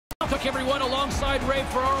Puck, everyone, alongside Ray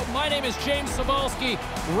Ferraro. My name is James Sabalski.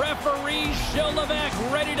 Referee Gilles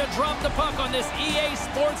Levesque ready to drop the puck on this EA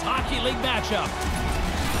Sports Hockey League matchup.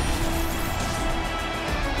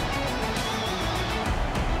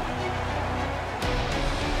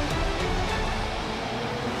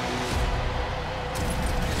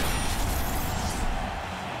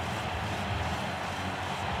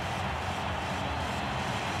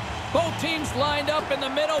 Both teams lined up in the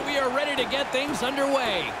middle. We are ready to get things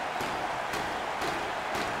underway.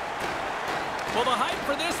 Well, the hype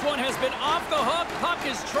for this one has been off the hook. Puck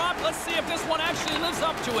is dropped. Let's see if this one actually lives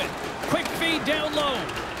up to it. Quick feed down low.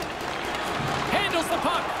 Handles the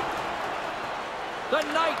puck. The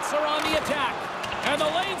Knights are on the attack. And the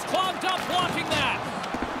lane's clogged up, blocking that.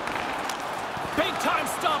 Big time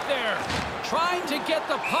stop there. Trying to get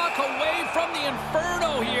the puck away from the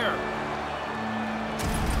Inferno here.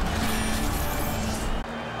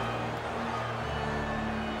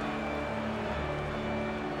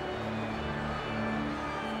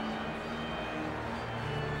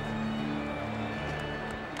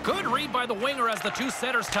 Good read by the winger as the two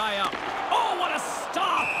setters tie up. Oh, what a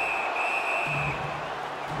stop!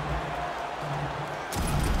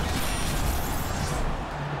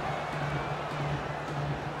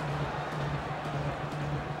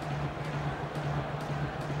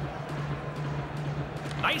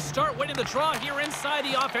 Nice start winning the draw here inside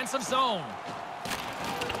the offensive zone.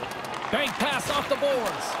 Bank pass off the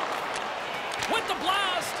boards. With the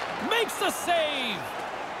blast, makes the save.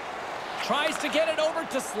 Tries to get it over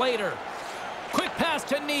to Slater. Quick pass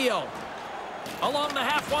to Neal. Along the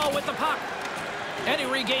half wall with the puck. And he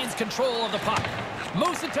regains control of the puck.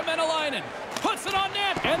 Moves it to Menelainen. Puts it on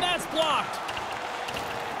net, and that's blocked.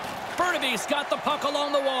 Bernabe's got the puck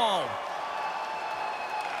along the wall.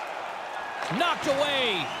 Knocked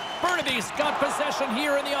away. Bernabe's got possession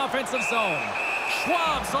here in the offensive zone.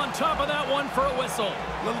 Schwab's on top of that one for a whistle.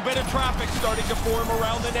 A little bit of traffic starting to form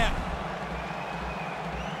around the net.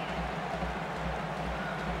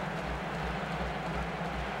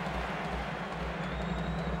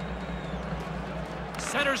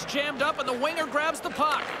 Center's jammed up, and the winger grabs the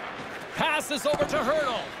puck. Passes over to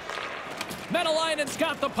Hurdle. Menelainen's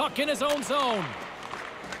got the puck in his own zone.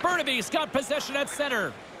 Bernabe's got possession at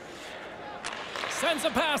center. Sends a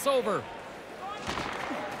pass over.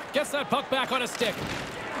 Gets that puck back on a stick.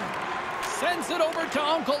 Sends it over to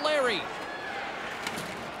Uncle Larry.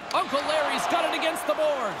 Uncle Larry's got it against the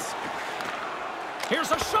boards.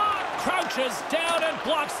 Here's a shot. Crouches down and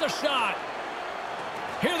blocks the shot.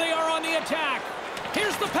 Here they are on the attack.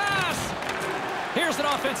 Here's the pass. Here's an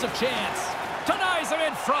offensive chance. Denies him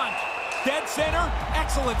in front. Dead center.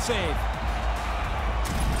 Excellent save.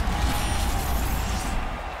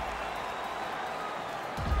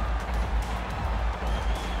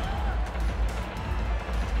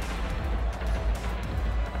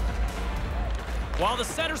 While the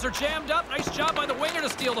centers are jammed up, nice job by the winger to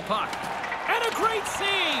steal the puck. And a great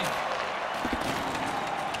save.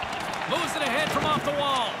 Moves it ahead from off the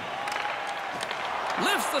wall.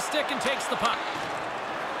 Lifts the stick and takes the puck.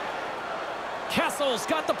 Kessel's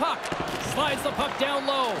got the puck. Slides the puck down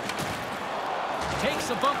low. Takes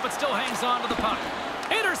a bump but still hangs on to the puck.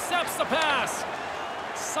 Intercepts the pass.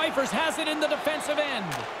 Cyphers has it in the defensive end.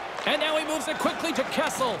 And now he moves it quickly to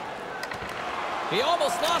Kessel. He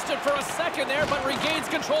almost lost it for a second there, but regains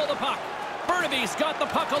control of the puck. Bernabe's got the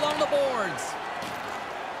puck along the boards.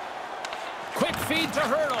 Quick feed to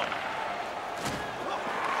Hurdle.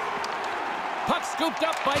 Puck scooped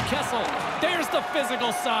up by Kessel. There's the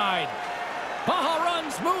physical side. Baja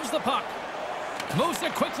runs, moves the puck. Moves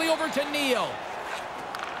it quickly over to Neal.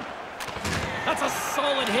 That's a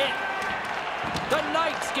solid hit. The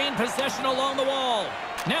Knights gain possession along the wall.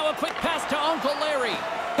 Now a quick pass to Uncle Larry.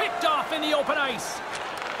 Picked off in the open ice.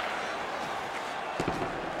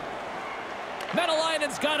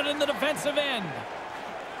 Menelainen's got it in the defensive end.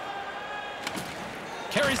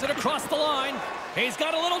 Carries it across the line. He's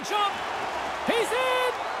got a little jump. He's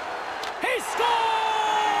in! He scores!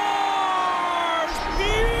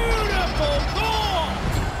 Beautiful goal!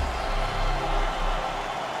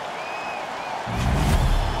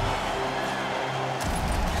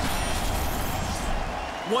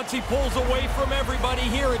 Once he pulls away from everybody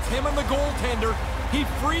here, it's him and the goaltender. He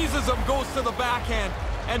freezes him, goes to the backhand,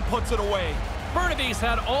 and puts it away. Bernabe's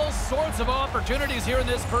had all sorts of opportunities here in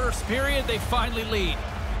this first period. They finally lead.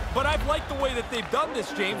 But I've liked the way that they've done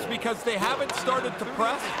this, James, because they haven't started to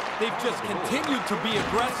press. They've just continued to be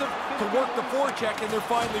aggressive, to work the forecheck, and they're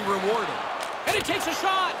finally rewarded. And he takes a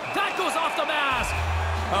shot. That goes off the mask.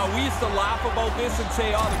 We used to laugh about this and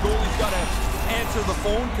say, oh, the goalie's got to answer the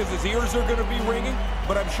phone because his ears are going to be ringing,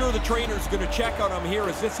 but I'm sure the trainer's going to check on him here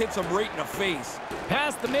as this hits him right in the face.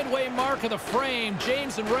 Past the midway mark of the frame,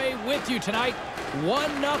 James and Ray with you tonight.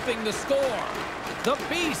 1-0 the score. The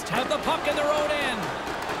Beast have the puck in their own end.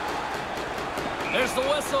 There's the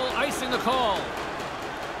whistle, icing the call.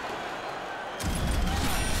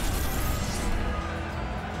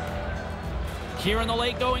 Here in the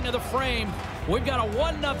late going of the frame, we've got a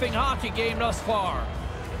 1-0 hockey game thus far.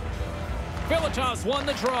 Filatov's won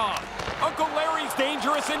the draw. Uncle Larry's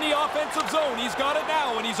dangerous in the offensive zone. He's got it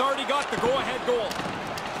now, and he's already got the go-ahead goal.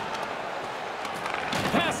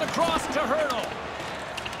 Pass across to Hurdle.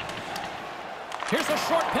 Here's a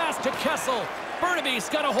short pass to Kessel. Burnaby's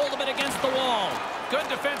got a hold of it against the wall. Good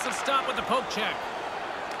defensive stop with the poke check.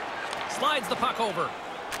 Slides the puck over.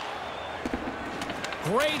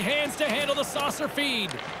 Great hands to handle the saucer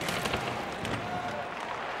feed.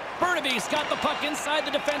 Burnaby's got the puck inside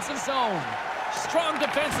the defensive zone. Strong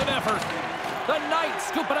defensive effort. The Knights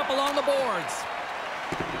scoop it up along the boards.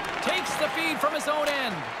 Takes the feed from his own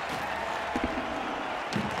end.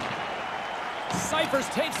 Cyphers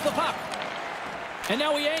takes the puck. And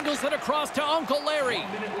now he angles it across to Uncle Larry.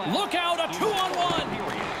 Look out, a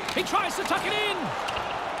 2-on-1. He tries to tuck it in.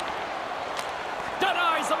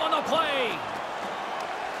 Denies him on the play.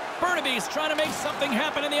 Burnaby's trying to make something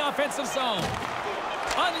happen in the offensive zone.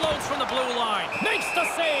 Unloads from the blue line. Makes the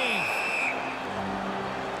save.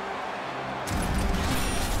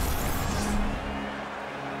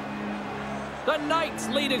 The Knights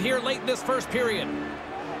lead it here late in this first period.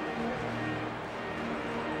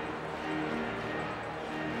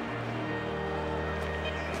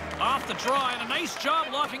 Off the draw, and a nice job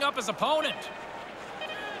locking up his opponent.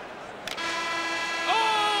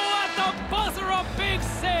 Oh, at the buzzer, a big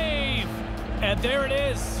save! And there it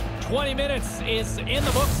is. 20 minutes is in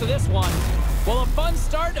the books of this one. Well, a fun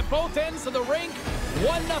start at both ends of the rink.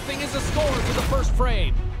 1-0 is the score to the first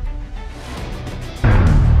frame.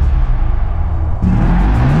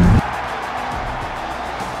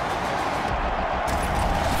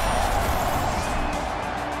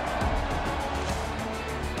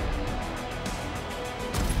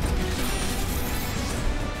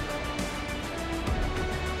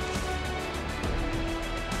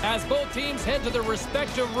 As both teams head to their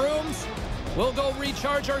respective rooms, we'll go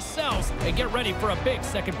recharge ourselves and get ready for a big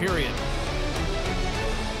second period.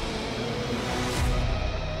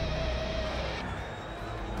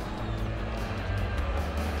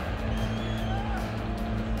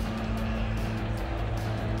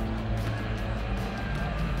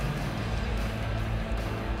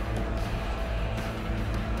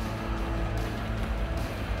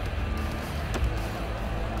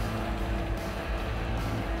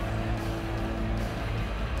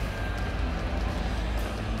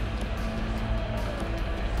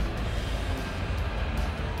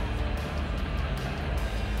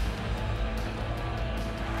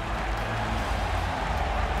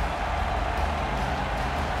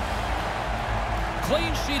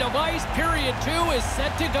 Clean sheet of ice, period 2 is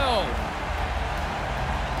set to go.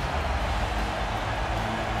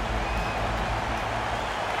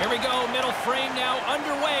 Here we go, middle frame now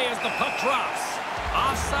underway as the puck drops.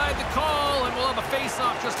 Offside the call, and we'll have a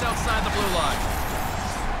face-off just outside the blue line.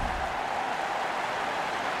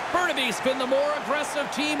 Burnaby's been the more aggressive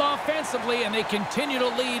team offensively, and they continue to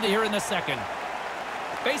lead here in the second.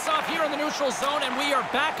 Face-off here in the neutral zone, and we are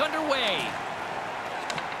back underway.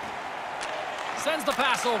 Sends the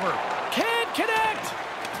pass over. Can't connect.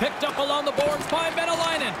 Picked up along the boards by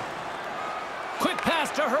Menelainen. Quick pass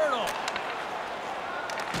to Hurdle.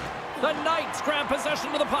 The Knights grab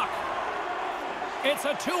possession of the puck. It's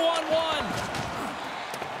a 2-on-1.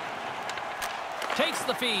 Takes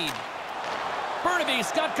the feed.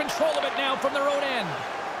 Burnaby's got control of it now from their own end.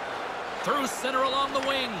 Through center along the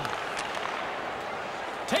wing.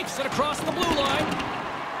 Takes it across the blue line.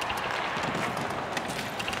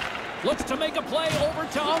 Looks to make a play over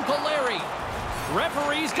to Uncle Larry.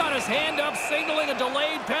 Referee's got his hand up, signaling a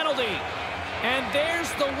delayed penalty. And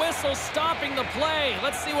there's the whistle stopping the play.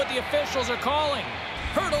 Let's see what the officials are calling.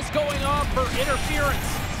 Hurdle's going off for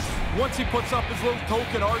interference. Once he puts up his little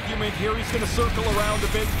token argument here, he's going to circle around a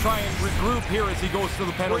bit and try and regroup here as he goes to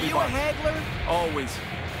the penalty box. Were you a haggler? Always.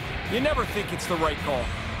 You never think it's the right call.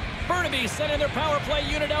 Burnaby sending their power play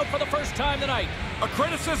unit out for the first time tonight. A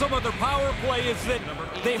criticism of their power play is that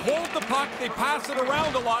they hold the puck, they pass it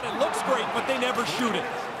around a lot, it looks great, but they never shoot it.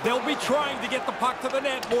 They'll be trying to get the puck to the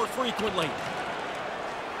net more frequently.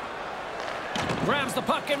 Grabs the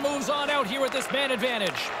puck and moves on out here with this man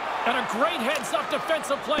advantage. And a great heads-up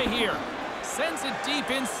defensive play here. Sends it deep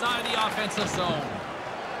inside the offensive zone.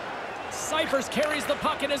 Cyphers carries the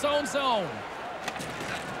puck in his own zone.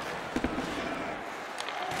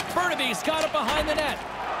 Burnaby's got it behind the net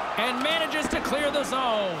and manages to clear the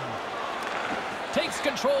zone. Takes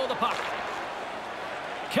control of the puck.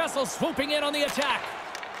 Kessel swooping in on the attack.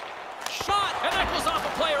 Shot, and that goes off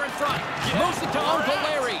a player in front. Moves it to Uncle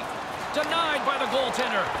Larry. Denied by the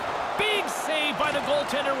goaltender. Big save by the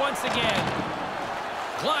goaltender once again.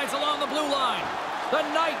 Glides along the blue line. The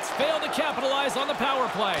Knights fail to capitalize on the power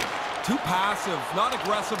play. Too passive, not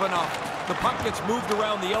aggressive enough. The puck gets moved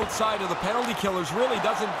around the outside of the penalty killers. Really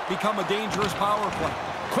doesn't become a dangerous power play.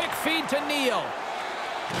 Quick feed to Neal.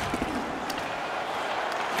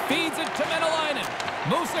 Feeds it to Menelainen.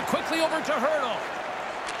 Moves it quickly over to Hurdle.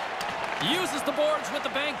 Uses the boards with the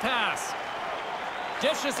bank pass.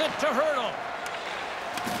 Dishes it to Hurdle.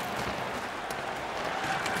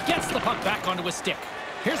 Gets the puck back onto his stick.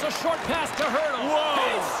 Here's a short pass to Hurdle. Whoa.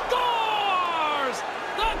 He scores!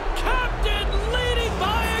 The captain leading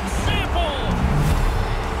by example!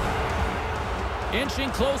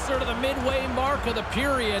 Inching closer to the midway mark of the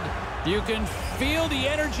period. You can feel the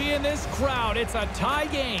energy in this crowd. It's a tie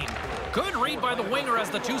game. Good read by the winger as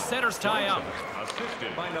the two centers tie up.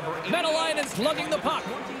 Menelainen's lugging the puck.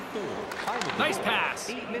 Nice pass.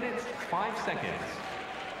 8 minutes, 5 seconds.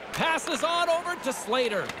 Passes on over to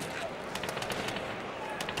Slater.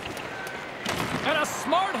 And a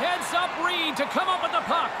smart heads-up read to come up with the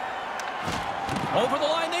puck. Over the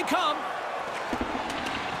line they come.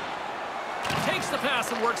 Takes the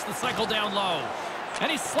pass and works the cycle down low.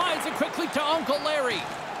 And he slides it quickly to Uncle Larry.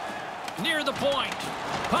 Near the point.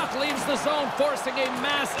 Puck leaves the zone, forcing a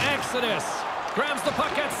mass exodus. Grabs the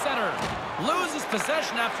puck at center. Loses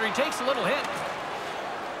possession after he takes a little hit.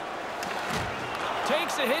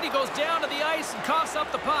 Takes a hit, he goes down to the ice and coughs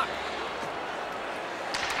up the puck.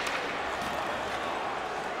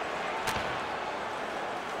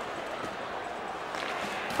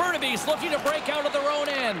 Burnaby's looking to break out of their own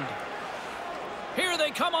end. Here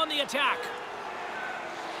they come on the attack.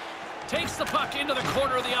 Takes the puck into the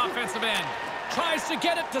corner of the offensive end. Tries to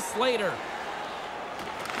get it to Slater.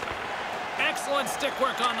 Excellent stick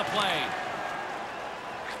work on the play.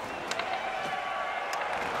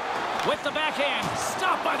 With the backhand,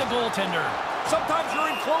 stopped by the goaltender. Sometimes you're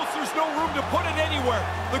in close, there's no room to put it anywhere.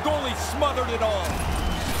 The goalie smothered it all.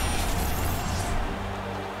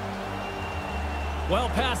 Well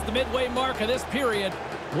past the midway mark of this period,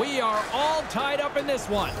 we are all tied up in this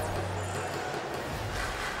one.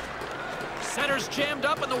 Center's jammed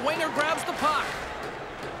up and the winger grabs the puck.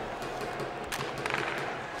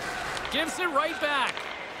 Gives it right back.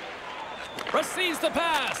 Receives the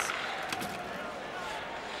pass.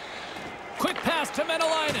 Quick pass to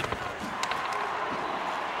Menelainen.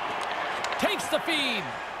 Takes the feed.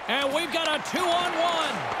 And we've got a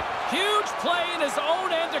 2-on-1. Huge play in his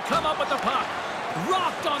own end to come up with the puck.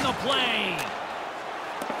 Rocked on the play.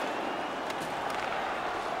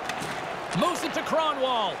 Moves it to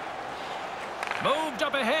Kronwall. Moved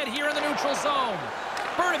up ahead here in the neutral zone.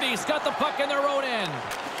 Burnaby's got the puck in their own end.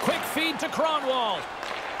 Quick feed to Kronwall.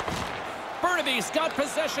 Burnaby's got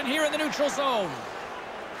possession here in the neutral zone.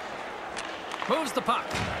 Moves the puck.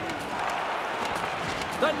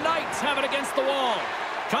 The Knights have it against the wall.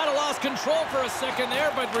 Kind of lost control for a second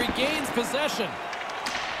there, but regains possession.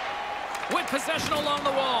 With possession along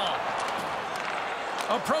the wall.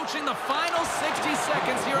 Approaching the final 60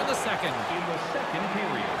 seconds here in the second. In the second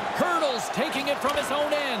period. Hurdle's taking it from his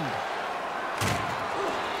own end.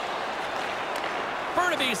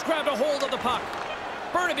 Burnaby's grabbed a hold of the puck.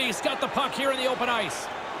 Burnaby's got the puck here in the open ice.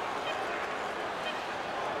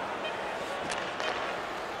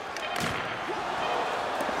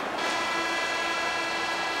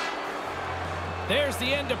 There's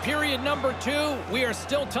the end of period number 2. We are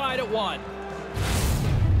still tied at 1.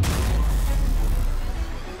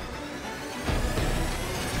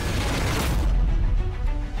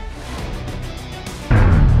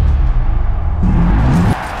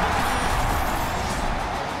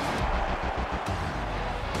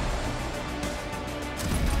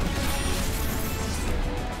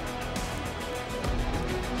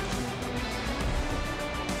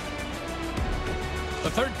 The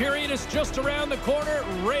third period is just around the corner.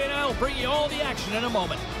 Ray and I will bring you all the action in a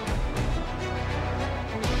moment.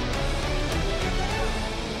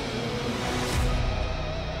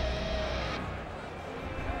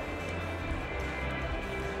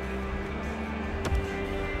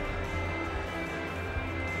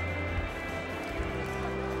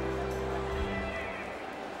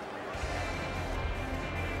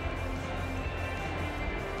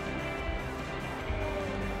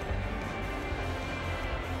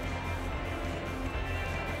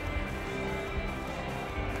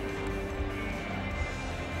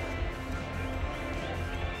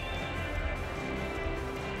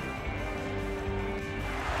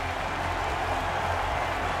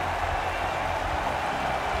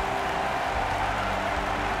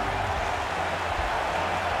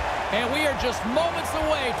 And we are just moments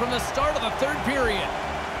away from the start of the third period.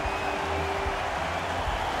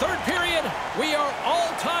 Third period, we are all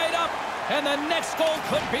tied up, and the next goal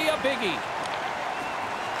could be a biggie.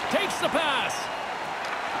 Takes the pass.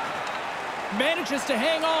 Manages to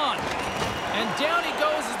hang on. And down he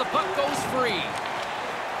goes as the puck goes free.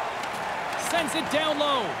 Sends it down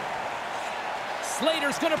low.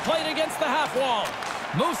 Slater's going to play it against the half wall.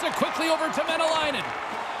 Moves it quickly over to Menelainen.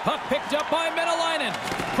 Puck picked up by Menelainen.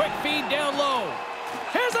 Quick feed down low.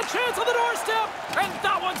 Here's a chance on the doorstep. And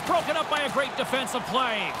that one's broken up by a great defensive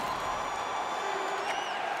play.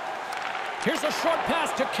 Here's a short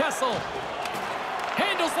pass to Kessel.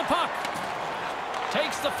 Handles the puck.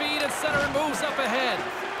 Takes the feed at center and moves up ahead.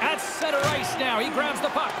 At center ice now. He grabs the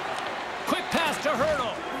puck. Quick pass to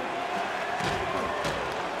Hurdle.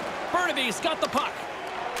 Burnaby's got the puck.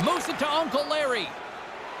 Moves it to Uncle Larry.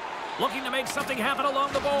 Looking to make something happen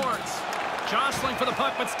along the boards. Jostling for the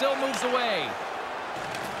puck, but still moves away.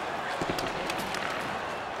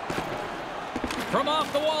 From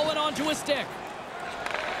off the wall and onto his stick.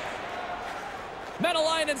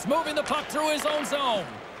 Menelainen's moving the puck through his own zone.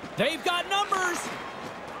 They've got numbers.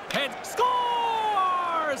 And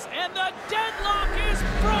scores! And the deadlock is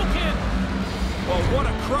broken. Well, what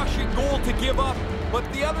a crushing goal to give up.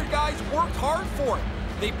 But the other guys worked hard for it.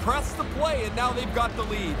 They pressed the play, and now they've got the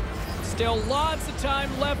lead. Still lots of time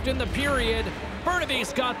left in the period.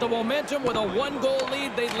 Burnaby's got the momentum with a one-goal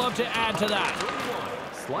lead. They'd love to add to that.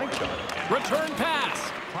 Slide shot. Return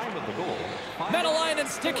pass. Time of the goal. Menelainen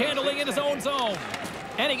stick handling in his own zone.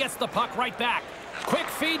 And he gets the puck right back. Quick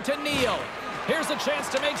feed to Neal. Here's a chance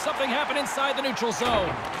to make something happen inside the neutral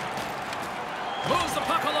zone. Moves the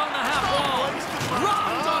puck along the half wall.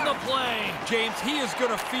 Runs on the play. James, he is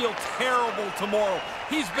going to feel terrible tomorrow.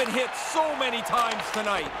 He's been hit so many times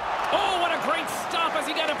tonight. Oh, what a great stop as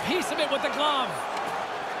he got a piece of it with the glove.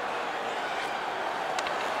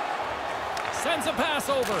 Sends a pass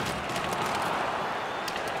over.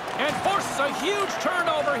 And forces a huge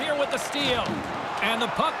turnover here with the steal. And the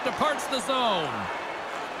puck departs the zone.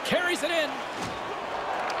 Carries it in.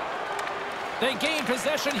 They gain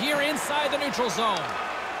possession here inside the neutral zone.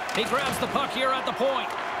 He grabs the puck here at the point.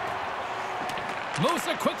 Moves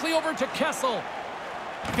it quickly over to Kessel.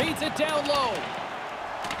 Feeds it down low.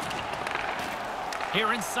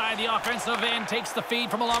 Here inside the offensive end, takes the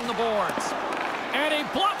feed from along the boards. And he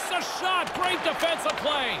blocks a shot. Great defensive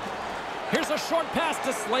play. Here's a short pass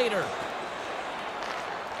to Slater.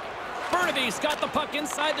 Burnaby's got the puck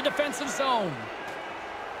inside the defensive zone.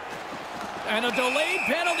 And a delayed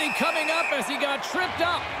penalty coming up as he got tripped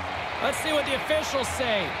up. Let's see what the officials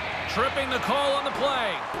say. Tripping the call on the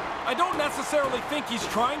play. I don't necessarily think he's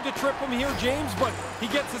trying to trip him here, James, but he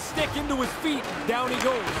gets a stick into his feet. Down he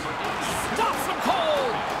goes. Stops him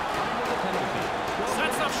cold.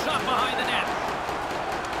 Sets up shot behind the net.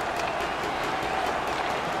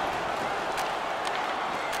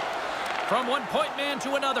 From one point man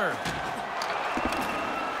to another.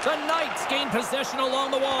 The Knights gain possession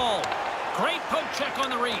along the wall. Great poke check on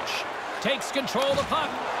the reach. Takes control of the puck.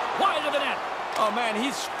 Wide of the net. Oh, man,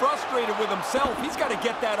 he's frustrated with himself. He's got to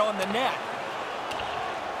get that on the net.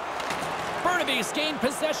 Burnaby's gained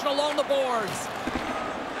possession along the boards.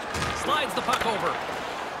 Slides the puck over.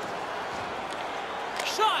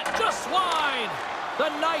 Shot just wide. The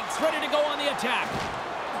Knights ready to go on the attack.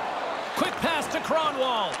 Quick pass to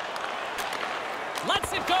Cronwall.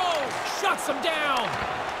 Lets it go. Shuts him down.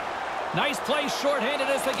 Nice play shorthanded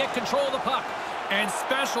as they get control of the puck. And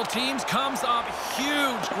special teams comes up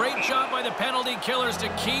huge. Great job by the penalty killers to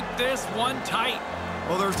keep this one tight.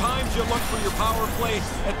 Well, there are times you look for your power play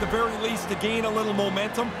at the very least to gain a little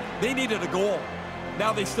momentum. They needed a goal.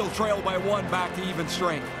 Now they still trail by one, back to even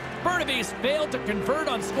strength. Burnaby's failed to convert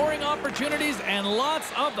on scoring opportunities, and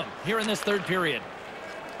lots of them here in this third period.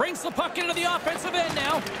 Brings the puck into the offensive end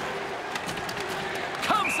now.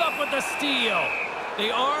 Comes up with the steal. The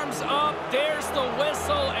arms up, there's the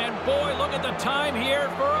whistle, and boy, look at the time here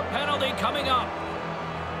for a penalty coming up.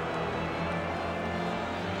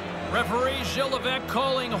 Referee Gilles Levesque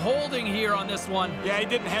calling holding here on this one. Yeah, he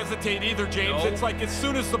didn't hesitate either, James. It's like as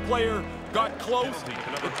soon as the player got close,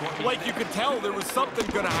 like you could tell there was something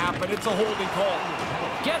going to happen. It's a holding call.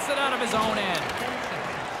 Gets it out of his own end.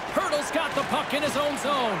 Hurdle's got the puck in his own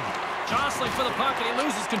zone. Jostling for the puck, and he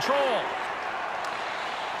loses control.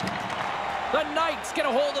 The Knights get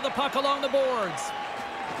a hold of the puck along the boards.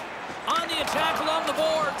 On the attack along the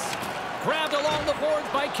boards. Grabbed along the boards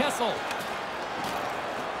by Kessel.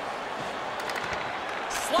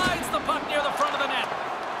 Slides the puck near the front of the net.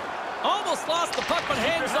 Almost lost the puck, but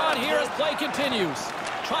hangs on here as play continues.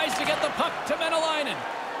 Tries to get the puck to Menelainen.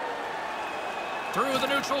 Through the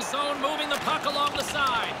neutral zone, moving the puck along the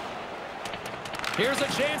side. Here's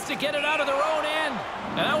a chance to get it out of their own end.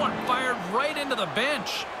 And that one fired right into the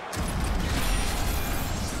bench.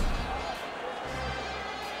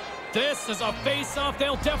 This is a face-off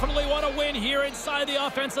they'll definitely want to win here inside the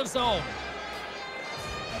offensive zone.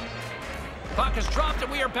 Puck is dropped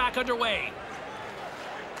and we are back underway.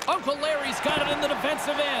 Uncle Larry's got it in the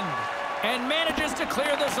defensive end and manages to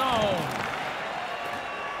clear the zone.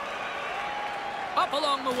 Up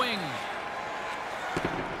along the wing.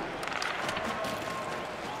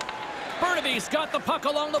 Burnaby's got the puck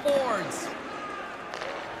along the boards.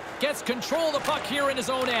 Gets control of the puck here in his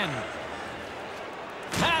own end.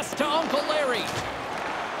 Pass to Uncle Larry.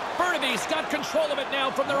 Burnaby's got control of it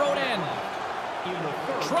now from their own end.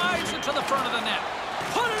 Drives it to the front of the net.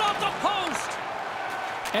 Put it off the post.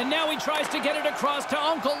 And now he tries to get it across to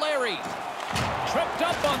Uncle Larry. Tripped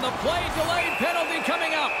up on the play. Delayed penalty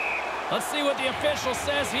coming up. Let's see what the official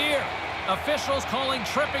says here. Officials calling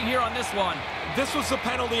tripping here on this one. This was the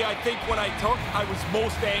penalty I think when I took, I was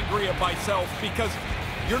most angry at myself because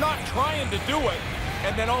you're not trying to do it.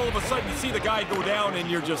 And then all of a sudden you see the guy go down and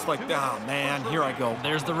you're just like, ah, man, here I go.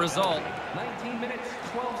 There's the result. 19 minutes,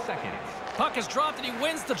 12 seconds. Puck is dropped and he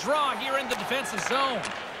wins the draw here in the defensive zone.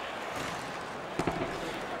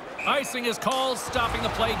 Icing is called, stopping the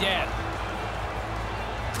play dead.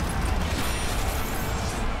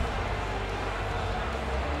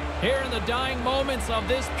 Here in the dying moments of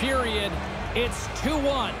this period, it's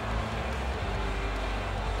 2-1.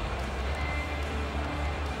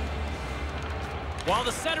 While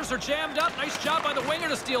the centers are jammed up, nice job by the winger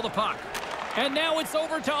to steal the puck. And now it's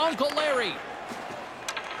over to Uncle Larry.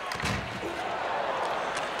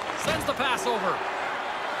 Sends the pass over.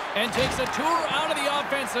 And takes a tour out of the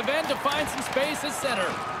offensive end to find some space at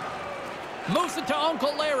center. Moves it to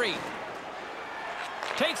Uncle Larry.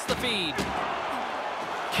 Takes the feed.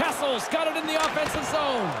 Kessel's got it in the offensive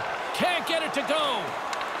zone. Can't get it to go.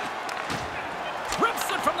 Rips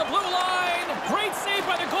it from the blue line. Great save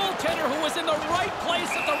by the goaltender who was in the right place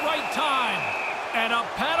at the right time. And a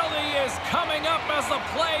penalty is coming up as the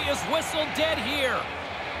play is whistled dead here.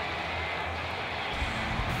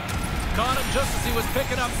 Caught him just as he was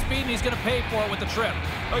picking up speed, and he's going to pay for it with the trip.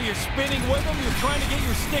 Oh, you're spinning with him. You're trying to get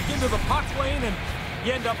your stick into the puck lane, and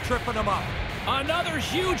you end up tripping him up. Another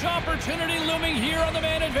huge opportunity looming here on the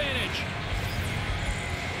man advantage.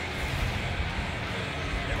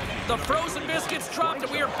 The frozen biscuits dropped,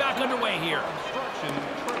 and we are back underway here.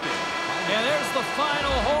 And there's the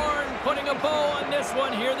final horn, putting a bow on this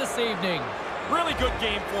one here this evening. Really good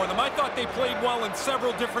game for them. I thought they played well in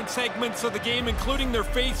several different segments of the game, including their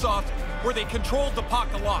face-offs, where they controlled the puck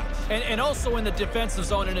a lot. And also in the defensive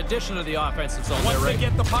zone in addition to the offensive zone. Once they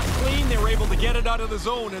get the puck clean, they were able to get it out of the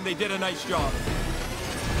zone, and they did a nice job.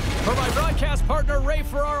 For my broadcast partner, Ray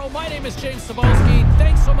Ferraro, my name is James Cebulski.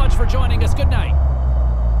 Thanks so much for joining us. Good night.